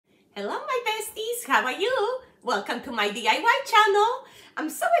Hello my besties, how are you? Welcome to my DIY channel. I'm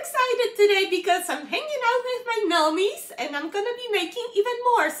so excited today because I'm hanging out with my Gnomes and I'm gonna be making even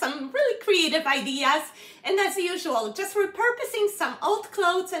more, some really creative ideas. And as usual, just repurposing some old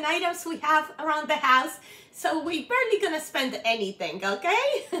clothes and items we have around the house. So we're barely gonna spend anything,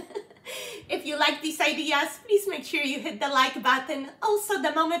 okay? If you like these ideas, please make sure you hit the like button. Also,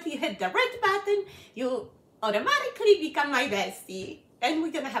 the moment you hit the red button, you automatically become my bestie. And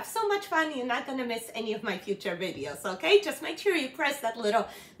we're gonna have so much fun, you're not gonna miss any of my future videos, okay? Just make sure you press that little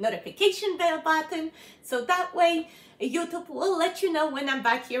notification bell button, so that way YouTube will let you know when I'm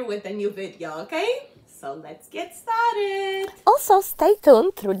back here with a new video, okay? So let's get started. Also, stay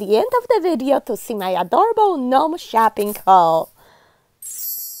tuned through the end of the video to see my adorable gnome shopping haul.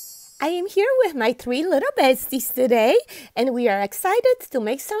 I am here with my three little besties today, and we are excited to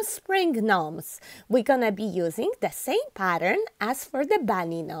make some spring gnomes. We're gonna be using the same pattern as for the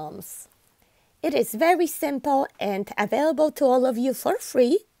bunny gnomes. It is very simple and available to all of you for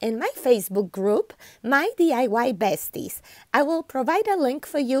free in my Facebook group, My DIY Besties. I will provide a link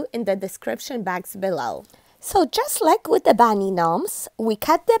for you in the description box below. So just like with the bunny gnomes, we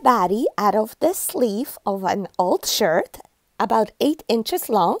cut the body out of the sleeve of an old shirt, about 8 inches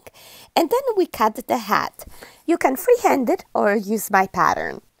long, and then we cut the hat. You can freehand it or use my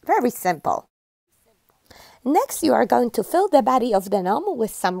pattern. Very simple. Next, you are going to fill the body of the gnome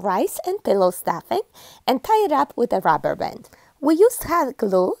with some rice and pillow stuffing and tie it up with a rubber band. We used hot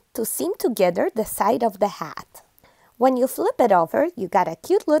glue to seam together the side of the hat. When you flip it over, you got a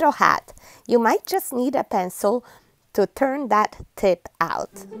cute little hat. You might just need a pencil to turn that tip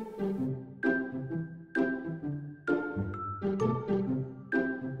out.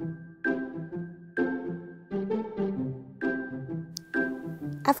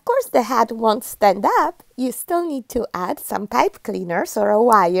 Of course, the hat won't stand up. You still need to add some pipe cleaners or a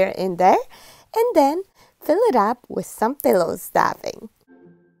wire in there, and then fill it up with some pillow stuffing.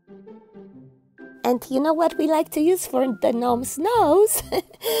 And you know what we like to use for the gnome's nose?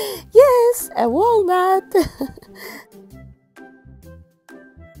 Yes, a walnut.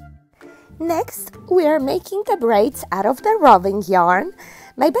 Next, we are making the braids out of the roving yarn.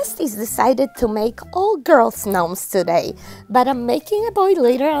 My besties decided to make all girls gnomes today, but I'm making a boy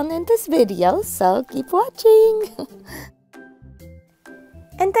later on in this video, so keep watching.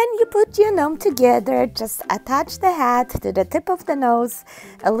 And then you put your gnome together, just attach the hat to the tip of the nose,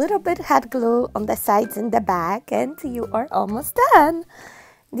 a little bit hot glue on the sides and the back, and you are almost done.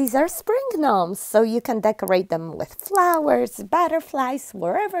 These are spring gnomes, so you can decorate them with flowers, butterflies,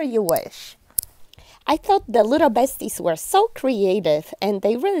 wherever you wish. I thought the little besties were so creative and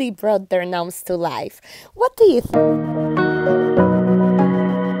they really brought their gnomes to life. What do you think?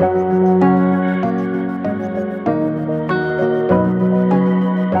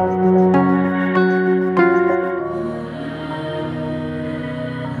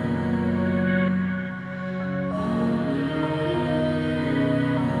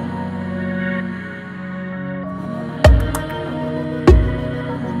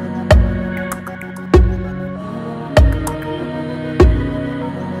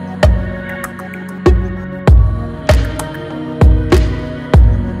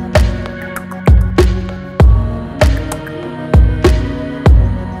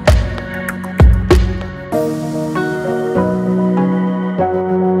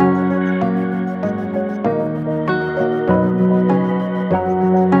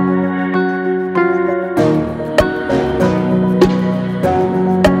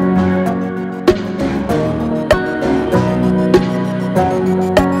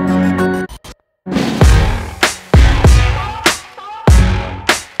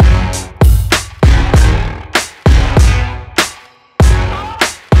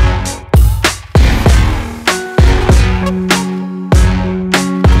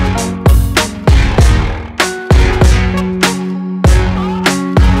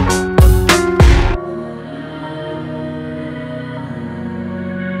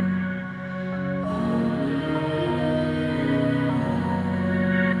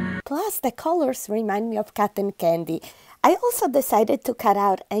 Plus, the colors remind me of cotton candy. I also decided to cut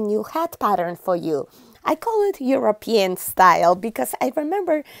out a new hat pattern for you. I call it European style because I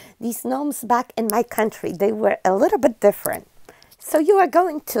remember these gnomes back in my country. They were a little bit different. So you are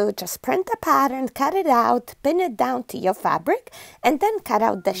going to just print the pattern, cut it out, pin it down to your fabric, and then cut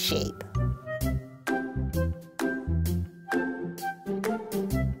out the shape.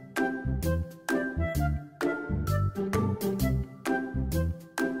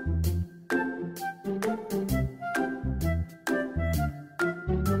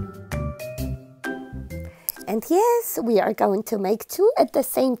 And yes, we are going to make two at the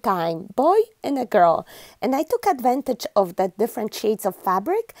same time, boy and a girl. And I took advantage of the different shades of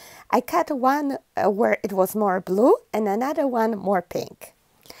fabric. I cut one where it was more blue and another one more pink.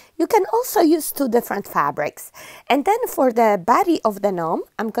 You can also use two different fabrics. And then for the body of the gnome,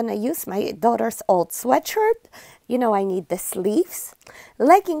 I'm going to use my daughter's old sweatshirt. You know I need the sleeves.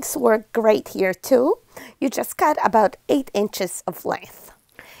 Leggings work great here too. You just cut about 8 inches of length.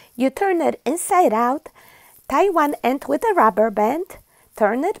 You turn it inside out, tie one end with a rubber band,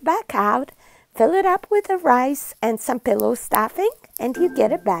 turn it back out, fill it up with the rice and some pillow stuffing, and you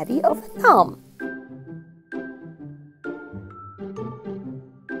get a body of a gnome.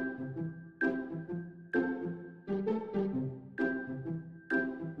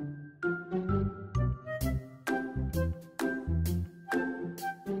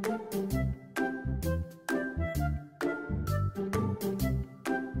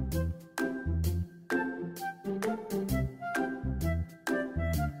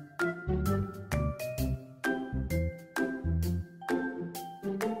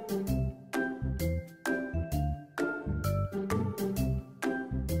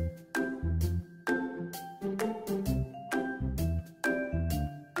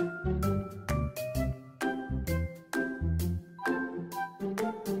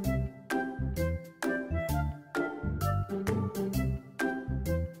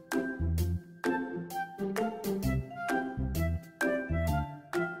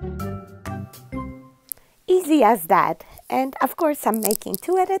 Easy as that. And of course, I'm making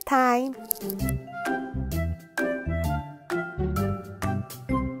two at a time.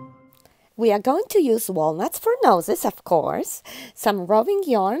 We are going to use walnuts for noses, of course, some roving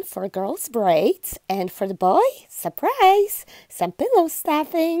yarn for girls' braids, and for the boy, surprise, some pillow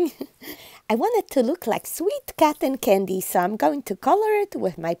stuffing. I want it to look like sweet cotton candy, so I'm going to color it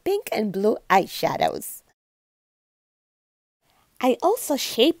with my pink and blue eyeshadows. I also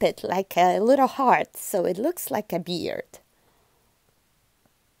shape it like a little heart, so it looks like a beard.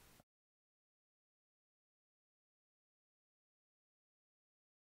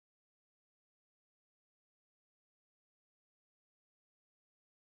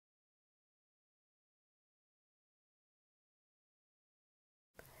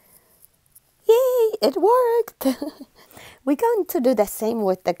 Yay, it worked! We're going to do the same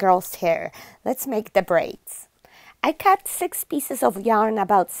with the girl's hair. Let's make the braids. I cut 6 pieces of yarn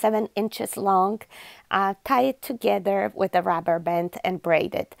about 7 inches long, tie it together with a rubber band and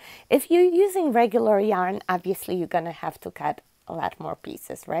braid it. If you're using regular yarn, obviously you're going to have to cut a lot more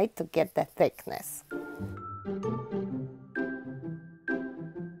pieces, right, to get the thickness.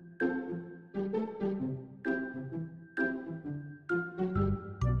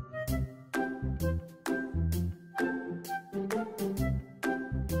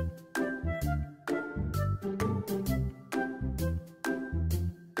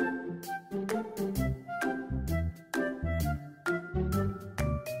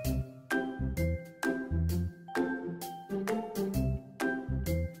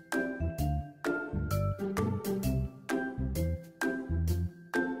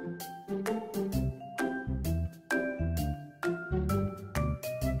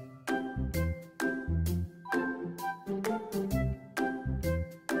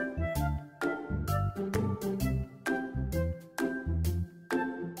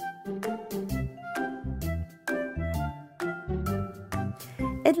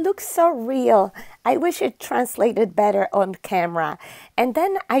 It looks so real. I wish it translated better on camera. And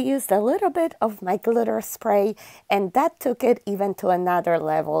then I used a little bit of my glitter spray, and that took it even to another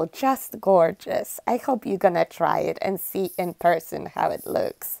level. Just gorgeous. I hope you're gonna try it and see in person how it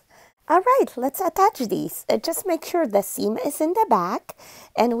looks. All right, let's attach these. Just make sure the seam is in the back,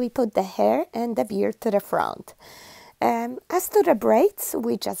 and we put the hair and the beard to the front. As to the braids,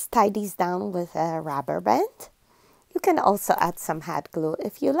 we just tie these down with a rubber band. You can also add some hot glue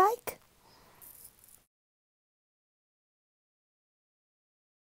if you like.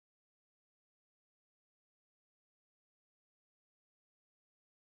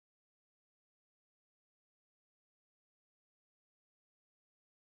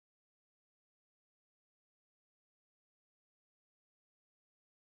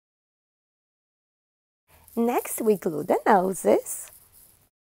 Next, we glue the noses.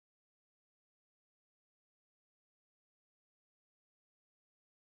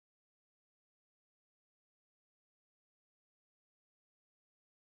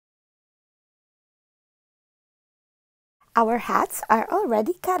 Our hats are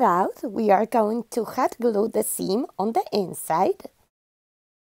already cut out. We are going to hot glue the seam on the inside.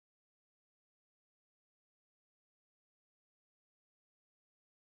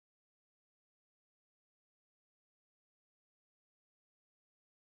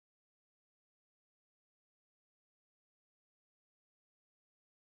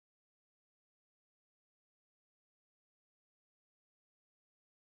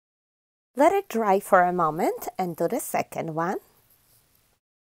 Let it dry for a moment and do the second one.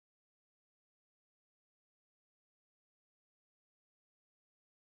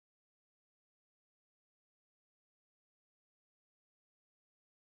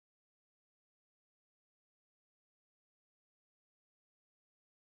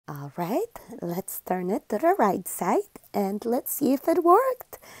 All right, let's turn it to the right side and let's see if it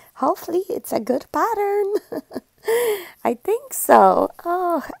worked. Hopefully it's a good pattern. I think so.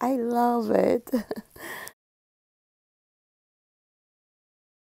 Oh, I love it.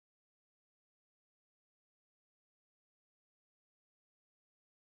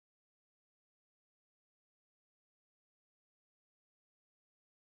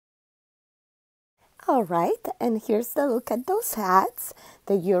 All right, and here's the look at those hats,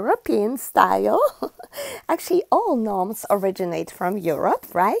 the European style. Actually, all gnomes originate from Europe,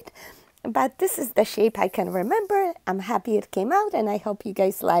 right? But this is the shape I can remember. I'm happy it came out and I hope you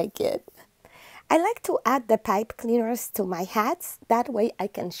guys like it. I like to add the pipe cleaners to my hats. That way I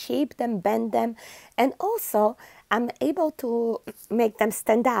can shape them, bend them, and also I'm able to make them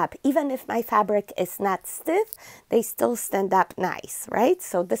stand up. Even if my fabric is not stiff, they still stand up nice, right?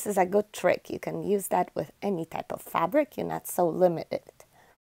 So this is a good trick. You can use that with any type of fabric. You're not so limited.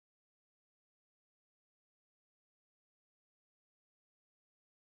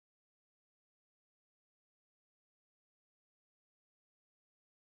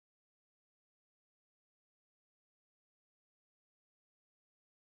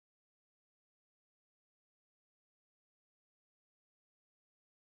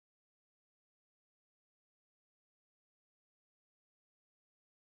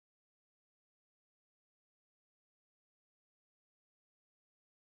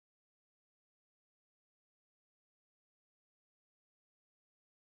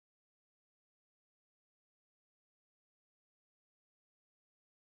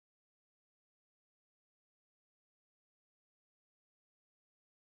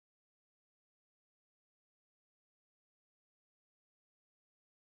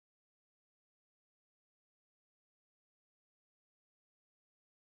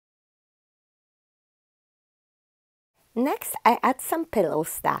 Next, I add some pillow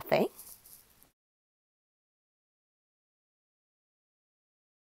stuffing.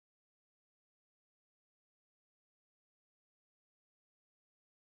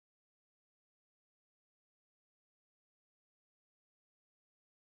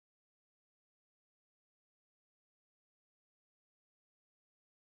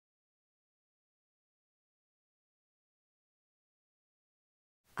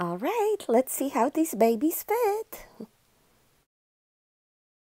 All right, let's see how these babies fit.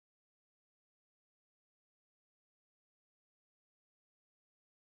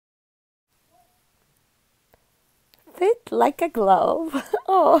 Fit like a glove.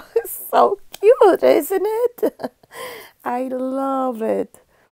 Oh, so cute, isn't it? I love it.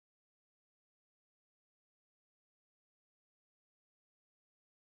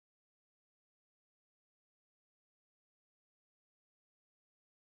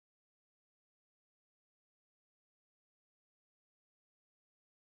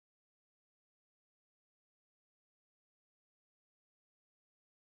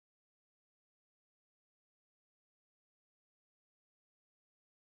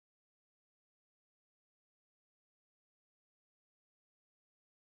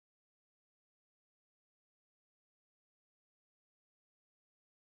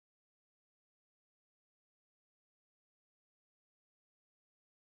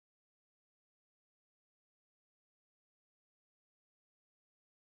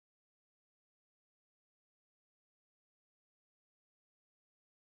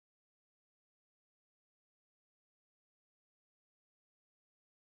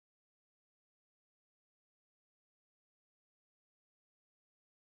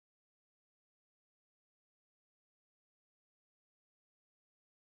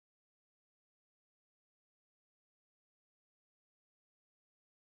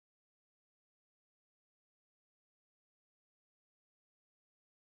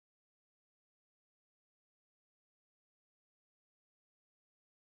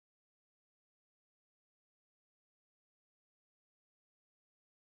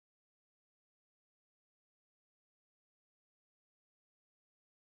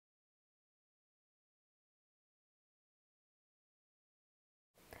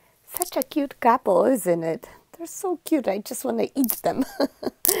 Such a cute couple, isn't it? They're so cute. I just want to eat them.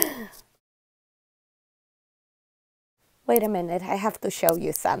 Wait a minute. I have to show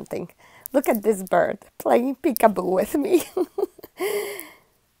you something. Look at this bird playing peekaboo with me.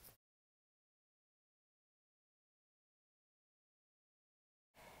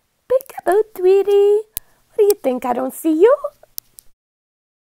 Peekaboo, Tweety. What do you think? I don't see you?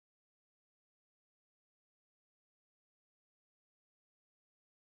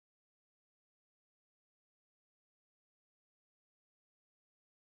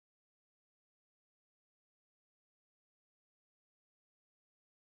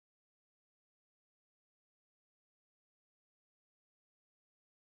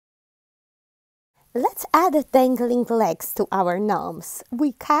 Let's add the dangling legs to our gnomes.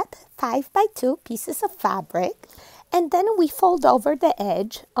 We cut 5 by 2 pieces of fabric and then we fold over the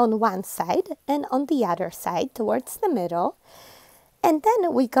edge on one side and on the other side towards the middle. And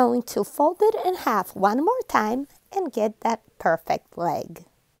then we're going to fold it in half one more time and get that perfect leg.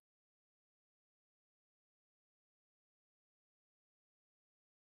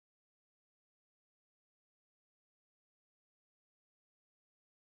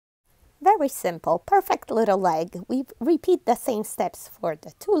 Very simple, perfect little leg. We repeat the same steps for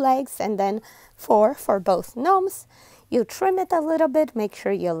the 2 legs and then 4 for both gnomes. You trim it a little bit, make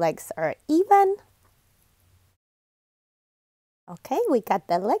sure your legs are even. Okay, we got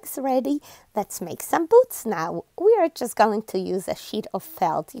the legs ready. Let's make some boots now. We are just going to use a sheet of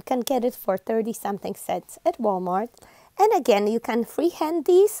felt. You can get it for 30-something cents at Walmart. And again, you can freehand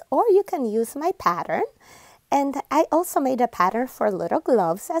these or you can use my pattern. And I also made a pattern for little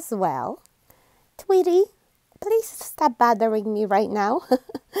gloves as well. Tweety, please stop bothering me right now.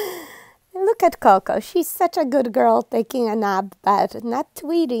 Look at Coco. She's such a good girl taking a nap, but not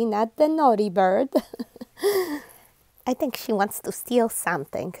Tweety, not the naughty bird. I think she wants to steal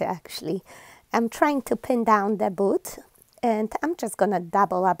something, actually. I'm trying to pin down the boot, and I'm just going to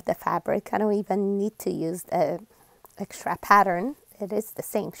double up the fabric. I don't even need to use the extra pattern. It is the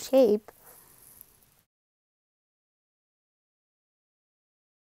same shape.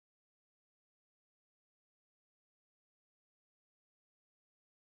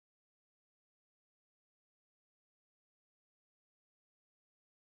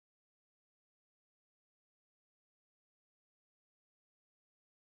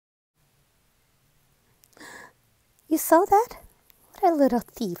 You saw that? What a little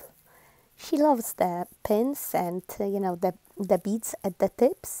thief. She loves the pins and, the beads at the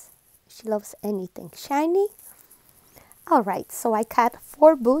tips. She loves anything shiny. All right, so I cut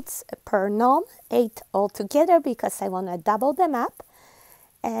 4 boots per gnome, 8 altogether because I want to double them up.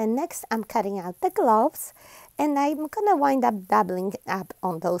 And next I'm cutting out the gloves and I'm going to wind up doubling up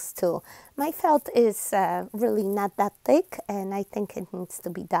on those 2. My felt is really not that thick and I think it needs to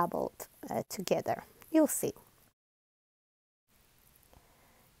be doubled together. You'll see.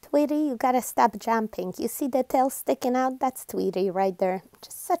 Tweety, you gotta stop jumping. You see the tail sticking out? That's Tweety right there.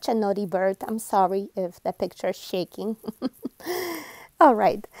 Just such a naughty bird. I'm sorry if the picture is shaking. All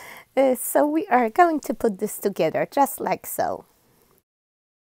right, so we are going to put this together just like so.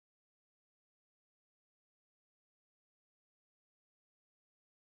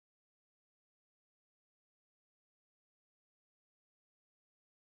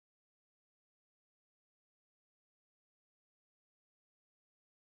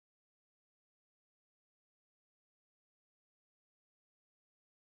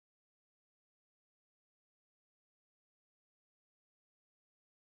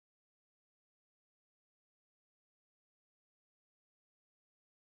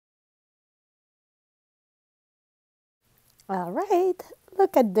 All right,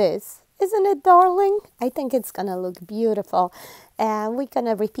 look at this. Isn't it darling? I think it's gonna look beautiful. We're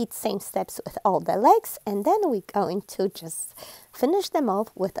gonna repeat same steps with all the legs and then we're going to just finish them off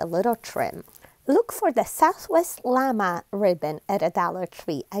with a little trim. Look for the Southwest Llama ribbon at Dollar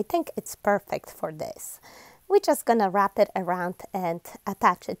Tree. I think it's perfect for this. We're just gonna wrap it around and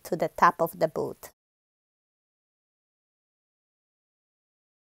attach it to the top of the boot.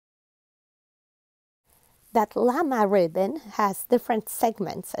 That llama ribbon has different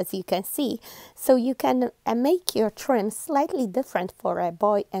segments, as you can see, so you can make your trim slightly different for a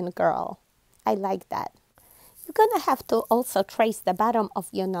boy and girl. I like that. You're gonna have to also trace the bottom of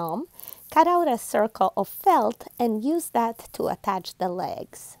your gnome, cut out a circle of felt, and use that to attach the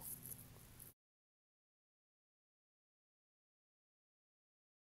legs.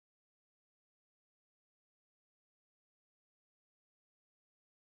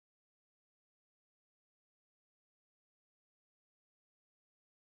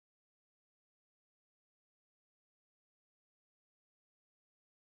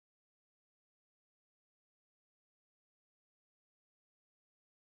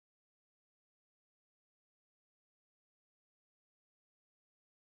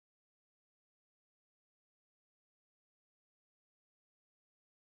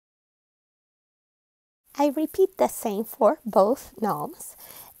 I repeat the same for both gnomes.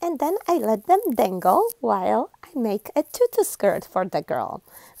 And then I let them dangle while I make a tutu skirt for the girl.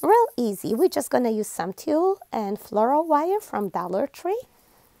 Real easy. We're just going to use some tulle and floral wire from Dollar Tree.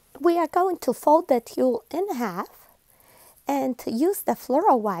 We are going to fold the tulle in half and use the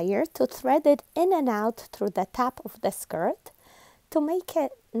floral wire to thread it in and out through the top of the skirt to make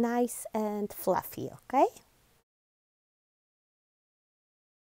it nice and fluffy, okay?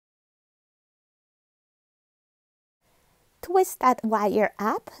 Twist that wire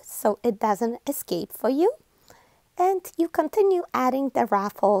up so it doesn't escape for you. And you continue adding the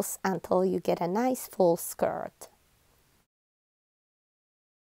ruffles until you get a nice full skirt.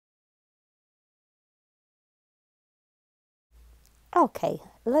 Okay,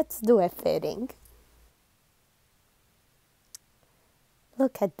 let's do a fitting.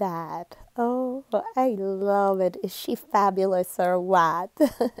 Look at that. Oh, I love it. Is she fabulous or what?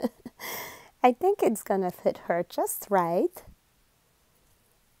 I think it's gonna fit her just right.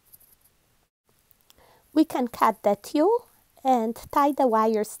 We can cut the tulle and tie the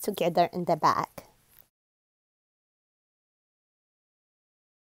wires together in the back.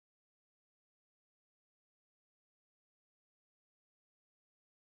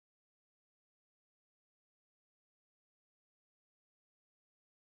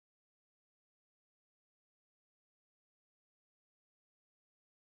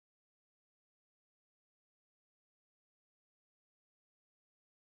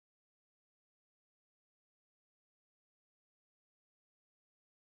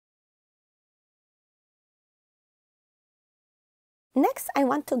 Next, I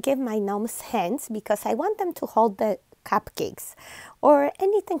want to give my gnomes hands because I want them to hold the cupcakes, or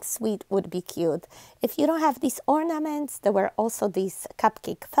anything sweet would be cute. If you don't have these ornaments, there were also these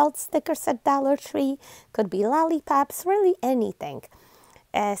cupcake felt stickers at Dollar Tree. Could be lollipops, really anything.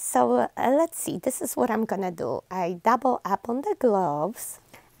 Let's see, this is what I'm gonna do. I double up on the gloves.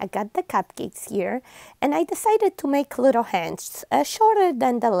 I got the cupcakes here, and I decided to make little hands, shorter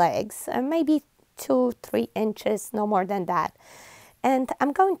than the legs, maybe 2-3 inches, no more than that. And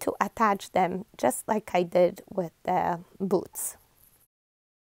I'm going to attach them just like I did with the boots.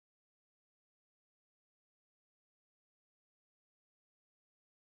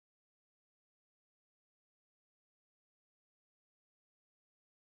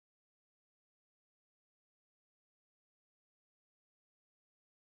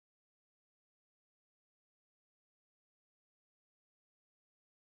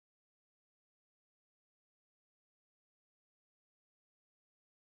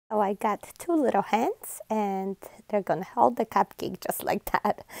 So I got 2 little hands and they're gonna hold the cupcake just like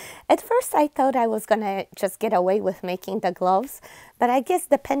that. At first I thought I was gonna just get away with making the gloves, but I guess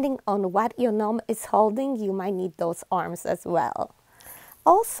depending on what your gnome is holding, you might need those arms as well.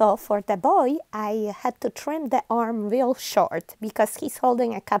 Also, for the boy, I had to trim the arm real short because he's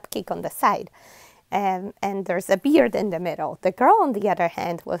holding a cupcake on the side. And there's a beard in the middle. The girl, on the other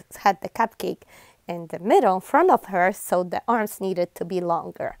hand, had the cupcake in the middle in front of her, so the arms needed to be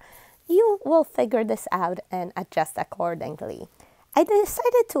longer. You will figure this out and adjust accordingly. I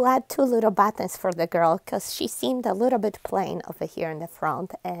decided to add 2 little buttons for the girl because she seemed a little bit plain over here in the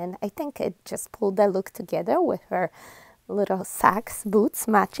front, and I think it just pulled the look together with her little socks, boots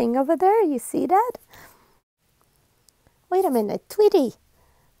matching over there. You see that? Wait a minute, Tweety,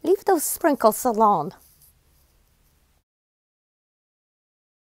 leave those sprinkles alone.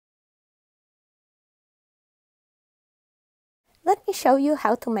 Let me show you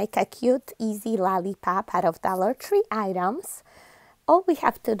how to make a cute, easy lollipop out of Dollar Tree items. All we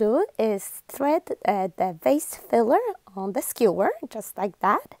have to do is thread the vase filler on the skewer, just like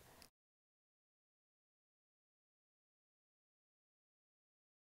that.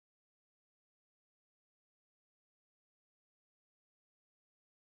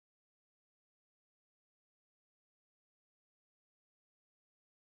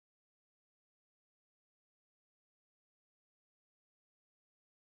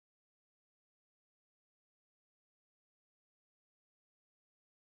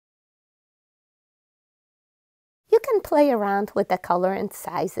 You can play around with the color and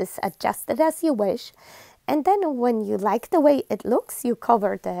sizes, adjust it as you wish. And then when you like the way it looks, you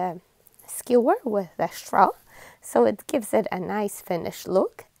cover the skewer with the straw. So it gives it a nice finished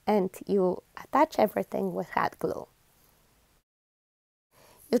look, and you attach everything with hot glue.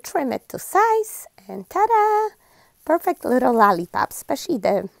 You trim it to size, and ta-da! Perfect little lollipop, especially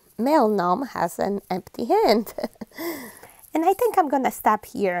the male gnome has an empty hand. And I think I'm gonna stop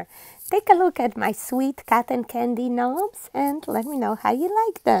here. Take a look at my sweet cotton candy gnomes and let me know how you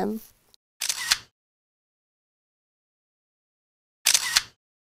like them.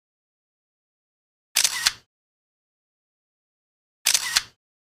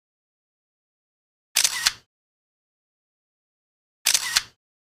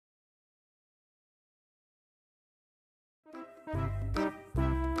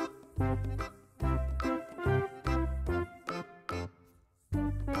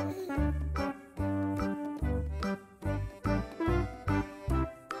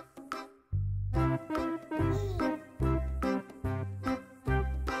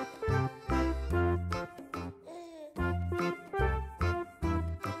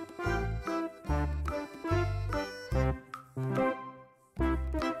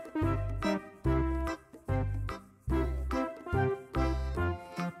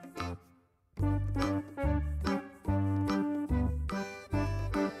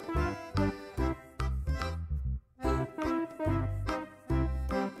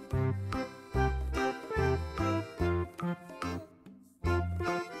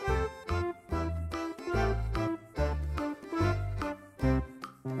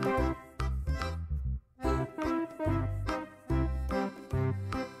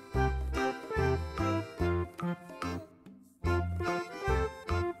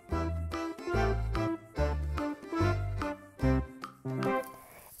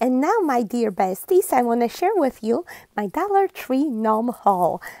 And now, my dear besties, I want to share with you my Dollar Tree gnome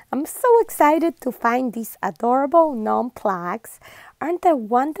haul. I'm so excited to find these adorable gnome plaques. Aren't they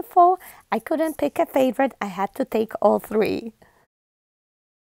wonderful? I couldn't pick a favorite. I had to take all three.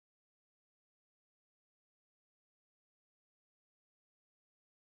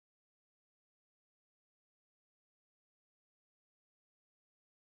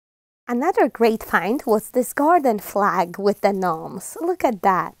 Another great find was this garden flag with the gnomes. Look at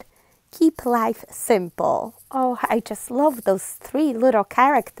that. Keep life simple. Oh, I just love those three little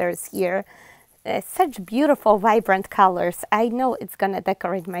characters here. Such beautiful, vibrant colors. I know it's going to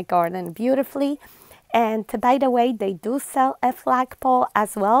decorate my garden beautifully. And by the way, they do sell a flagpole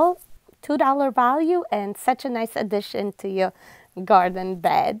as well. $2 value and such a nice addition to your garden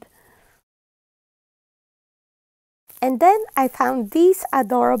bed. And then I found these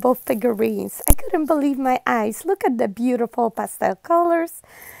adorable figurines. I couldn't believe my eyes. Look at the beautiful pastel colors.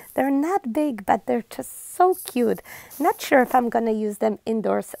 They're not big, but they're just so cute. Not sure if I'm going to use them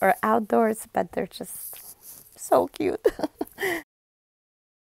indoors or outdoors, but they're just so cute.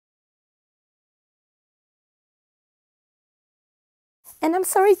 And I'm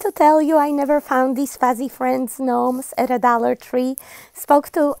sorry to tell you, I never found these Fuzzy Friends gnomes at a Dollar Tree. Spoke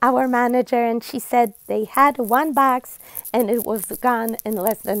to our manager and she said they had one box and it was gone in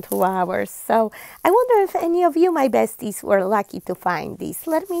less than 2 hours. So I wonder if any of you, my besties, were lucky to find these.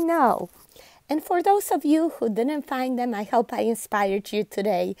 Let me know. And for those of you who didn't find them, I hope I inspired you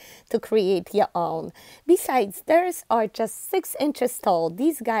today to create your own. Besides, theirs are just 6 inches tall.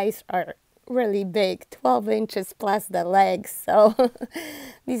 These guys are really big, 12 inches plus the legs, so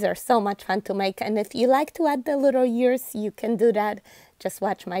these are so much fun to make. And if you like to add the little ears, you can do that. Just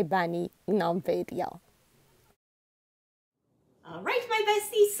watch my bunny gnome video. Alright, my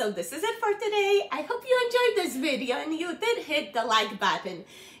besties, so this is it for today. I hope you enjoyed this video and you did hit the like button.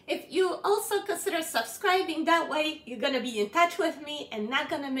 If you also consider subscribing, that way you're gonna be in touch with me and not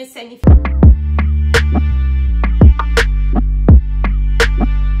gonna miss anything.